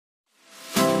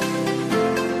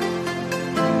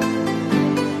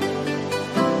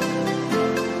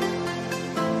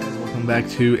back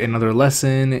to another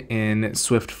lesson in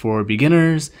Swift for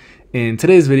Beginners. In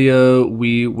today's video,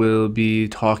 we will be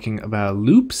talking about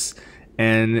loops,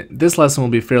 and this lesson will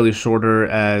be fairly shorter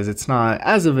as it's not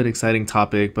as of an exciting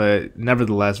topic, but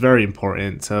nevertheless very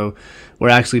important. So we're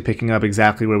actually picking up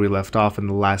exactly where we left off in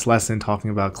the last lesson,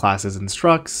 talking about classes and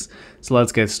structs. So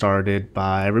let's get started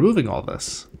by removing all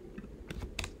this.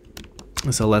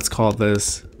 So let's call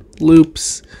this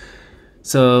loops.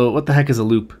 So what the heck is a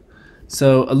loop?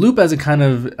 So a loop, as it kind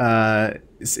of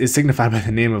is signified by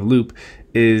the name of loop,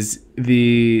 is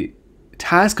the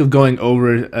task of going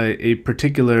over a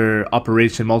particular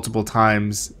operation multiple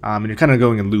times, and you're kind of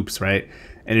going in loops, right?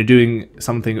 And you're doing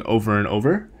something over and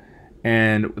over.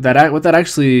 And what that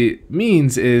actually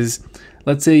means is,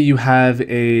 let's say you have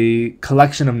a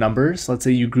collection of numbers. Let's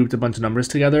say you grouped a bunch of numbers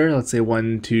together. Let's say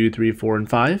 1, 2, 3, 4, and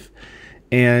 5.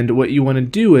 And what you want to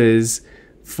do is,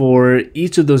 for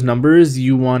each of those numbers,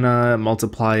 you want to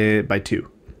multiply it by 2,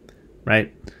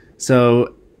 right?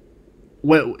 So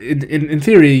in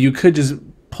theory, you could just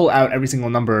pull out every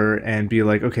single number and be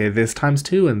like, okay, this times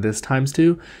 2 and this times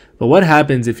 2. But what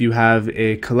happens if you have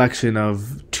a collection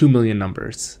of 2 million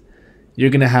numbers?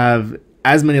 You're going to have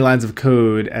as many lines of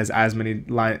code as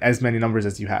many numbers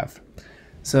as you have.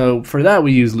 So for that,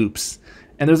 we use loops.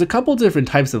 And there's a couple different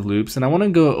types of loops, and I want to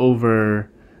go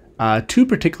over two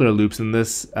particular loops in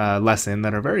this lesson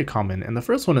that are very common. And the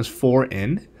first one is for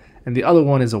in, and the other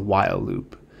one is a while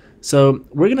loop. So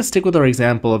we're going to stick with our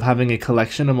example of having a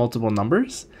collection of multiple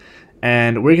numbers,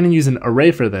 and we're going to use an array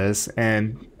for this.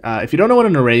 And if you don't know what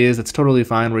an array is, that's totally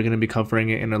fine. We're going to be covering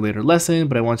it in a later lesson,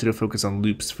 but I want you to focus on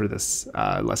loops for this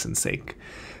lesson's sake.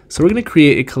 So we're going to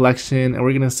create a collection, and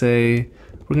we're going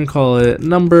to call it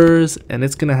numbers, and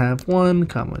it's going to have 1,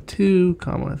 2,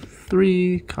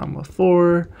 3,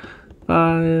 4,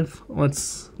 5.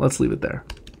 Let's leave it there.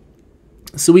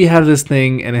 So we have this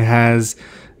thing, and it has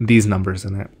these numbers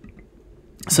in it.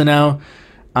 So now,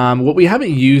 what we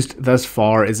haven't used thus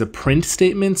far is a print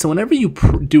statement. So whenever you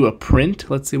do a print,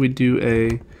 let's say we do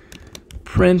a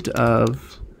print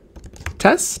of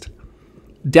test,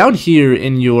 down here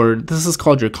in this is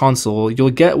called your console, you'll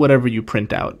get whatever you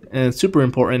print out. And it's super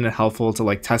important and helpful to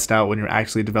like test out when you're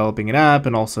actually developing an app,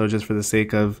 and also just for the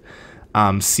sake of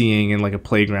seeing in like a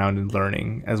playground and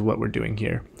learning as what we're doing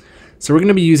here. So we're going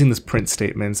to be using this print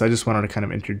statement. So I just wanted to kind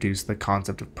of introduce the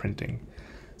concept of printing.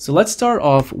 So let's start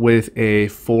off with a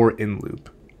for in loop.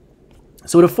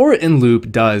 So what a for in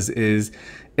loop does is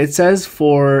it says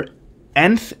for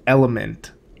nth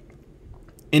element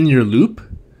in your loop,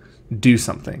 do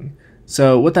something.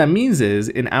 So what that means is,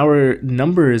 in our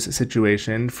numbers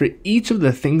situation, for each of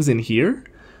the things in here,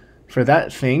 for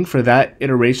that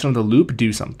iteration of the loop,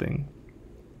 do something.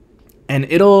 And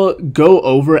it'll go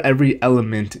over every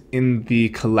element in the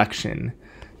collection.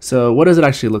 So what does it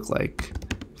actually look like?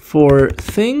 For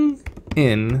thing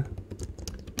in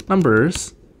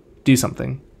numbers, do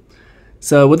something.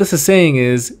 So what this is saying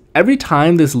is, every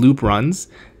time this loop runs,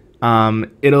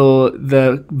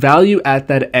 the value at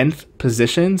that nth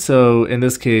position, so in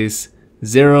this case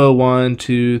 0, 1,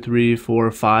 2, 3,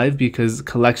 4, 5, because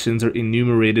collections are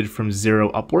enumerated from 0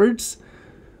 upwards,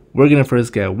 we're going to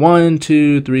first get 1,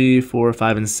 2, 3, 4,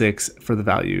 5, and 6 for the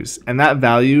values. And that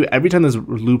value, every time this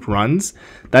loop runs,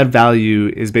 that value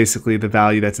is basically the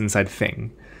value that's inside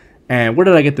thing. And where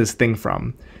did I get this thing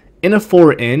from? In a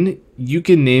for in, you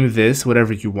can name this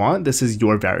whatever you want. This is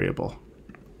your variable.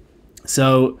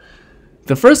 So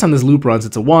the first time this loop runs,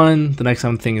 it's a 1, the next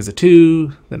time thing is a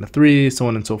 2, then a 3, so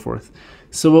on and so forth.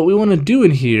 So what we want to do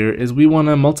in here is we want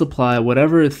to multiply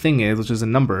whatever thing is, which is a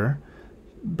number,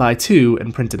 by 2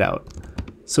 and print it out.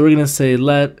 So we're going to say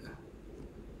let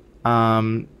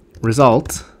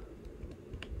result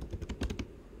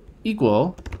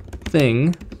equal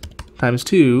thing times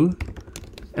 2,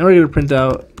 and we're going to print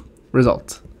out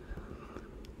result.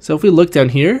 So if we look down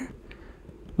here,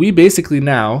 we basically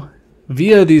now,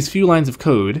 via these few lines of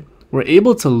code, we're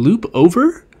able to loop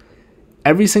over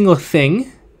every single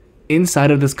thing inside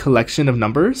of this collection of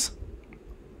numbers,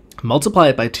 multiply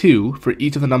it by 2 for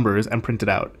each of the numbers, and print it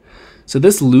out. So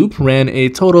this loop ran a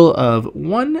total of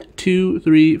 1, 2,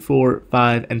 3, 4,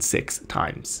 5, and 6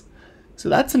 times. So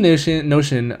that's a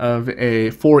notion of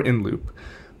a for in loop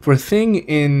for thing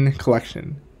in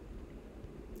collection.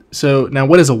 So now,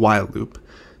 what is a while loop?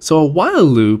 So a while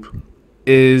loop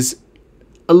is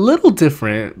a little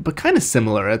different, but kind of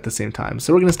similar at the same time.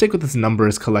 So we're going to stick with this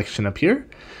numbers collection up here.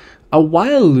 A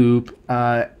while loop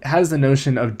has the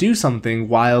notion of do something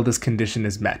while this condition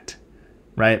is met,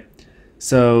 right?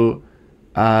 So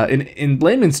in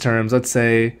layman's terms, let's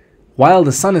say, while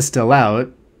the sun is still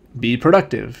out, be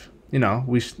productive. you know,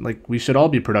 we should all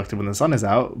be productive when the sun is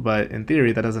out, but in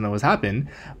theory that doesn't always happen.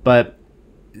 But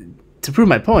to prove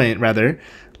my point, rather,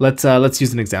 let's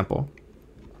use an example.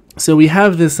 So we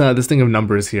have this this thing of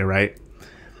numbers here, right?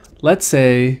 Let's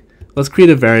create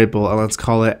a variable and let's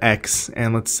call it x,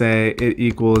 and let's say it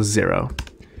equals 0.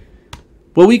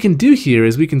 What we can do here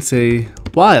is we can say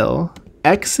while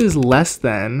x is less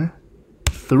than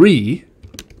 3,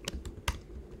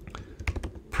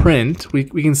 print, we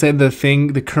can say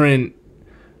the current,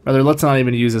 rather, let's not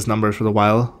even use this number for the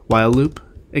while loop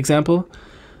example,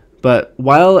 but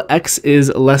while x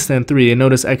is less than 3, and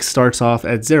notice x starts off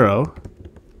at 0,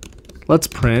 let's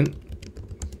print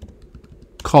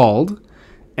called.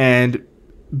 And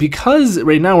because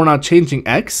right now we're not changing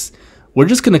x, we're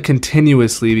just going to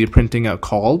continuously be printing out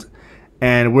called,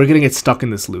 and we're going to get stuck in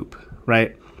this loop,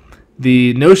 right?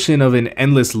 The notion of an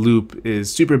endless loop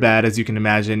is super bad, as you can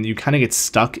imagine. You kind of get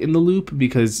stuck in the loop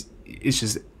because it's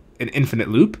just an infinite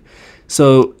loop.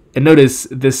 So, and notice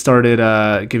this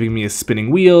started giving me a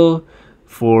spinning wheel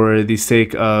for the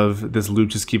sake of this loop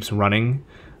just keeps running,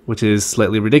 which is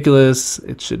slightly ridiculous.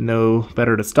 It should know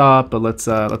better to stop, but let's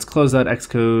close that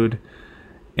Xcode,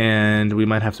 and we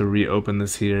might have to reopen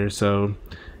this here, so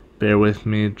bear with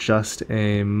me just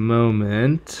a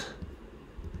moment.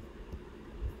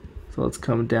 So let's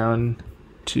come down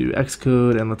to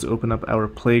Xcode and let's open up our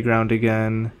playground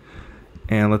again,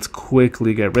 and let's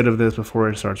quickly get rid of this before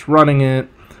it starts running it.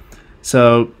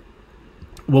 So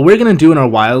what we're gonna do in our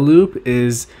while loop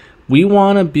is we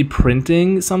want to be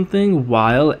printing something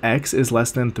while x is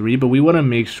less than 3, but we want to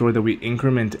make sure that we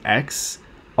increment x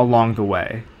along the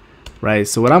way, right?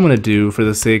 So what I'm going to do for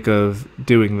the sake of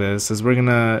doing this is we're going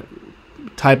to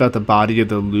type out the body of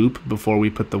the loop before we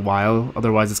put the while,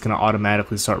 otherwise it's going to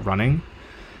automatically start running.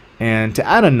 And to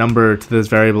add a number to this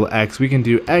variable x, we can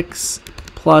do x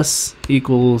plus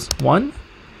equals 1,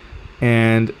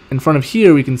 and in front of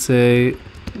here we can say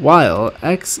while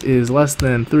x is less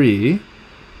than 3,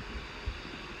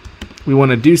 we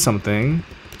want to do something,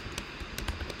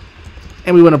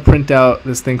 and we want to print out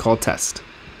this thing called test.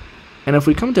 And if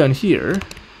we come down here,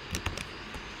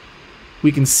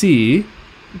 we can see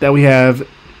that we have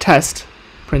test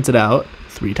printed out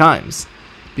 3 times,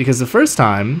 because the first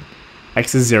time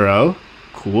x is 0,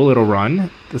 cool, it'll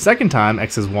run. The second time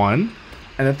x is 1,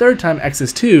 and the third time x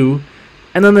is 2,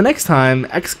 and then the next time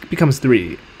x becomes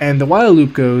 3. And the while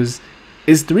loop goes,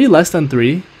 is 3 less than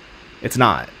 3? It's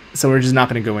not. So we're just not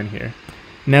going to go in here.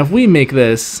 Now if we make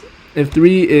this, if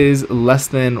 3 is less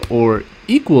than or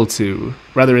equal to,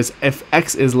 rather is if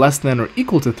x is less than or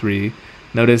equal to 3,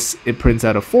 notice it prints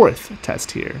out a 4th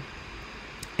test here.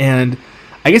 And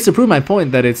I guess to prove my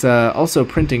point that it's also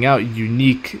printing out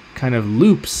unique kind of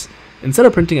loops, instead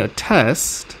of printing out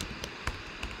test,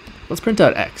 let's print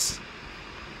out x.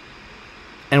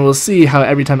 And we'll see how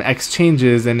every time x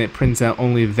changes and it prints out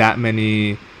only that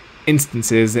many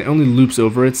instances, it only loops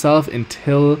over itself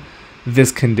until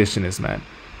this condition is met.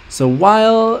 So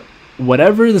while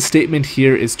whatever the statement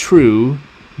here is true,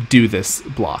 do this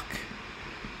block.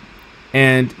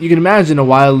 And you can imagine a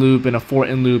while loop and a for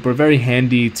in loop are very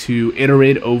handy to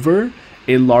iterate over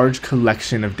a large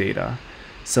collection of data.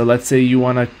 So let's say you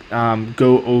want to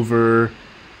go over,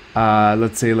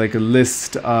 let's say like a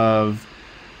list of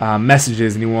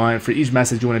messages, and you want, for each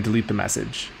message you want to delete the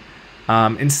message.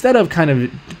 Instead of kind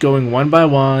of going one by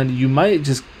one, you might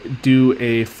just do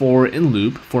a for in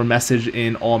loop for message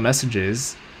in all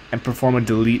messages and perform a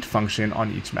delete function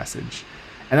on each message.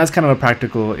 And that's kind of a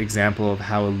practical example of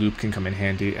how a loop can come in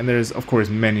handy. And there's, of course,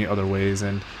 many other ways,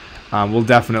 and we'll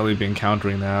definitely be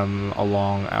encountering them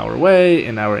along our way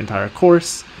in our entire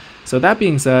course. So that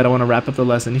being said, I want to wrap up the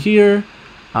lesson here.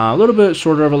 A little bit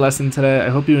shorter of a lesson today. I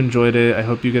hope you enjoyed it. I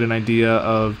hope you get an idea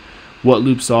of what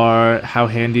loops are, how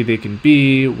handy they can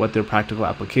be, what their practical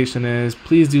application is.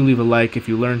 Please do leave a like if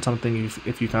you learned something,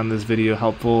 if you found this video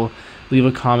helpful. Leave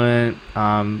a comment.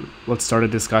 Let's start a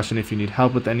discussion if you need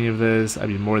help with any of this. I'd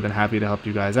be more than happy to help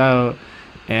you guys out.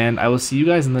 And I will see you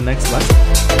guys in the next lesson.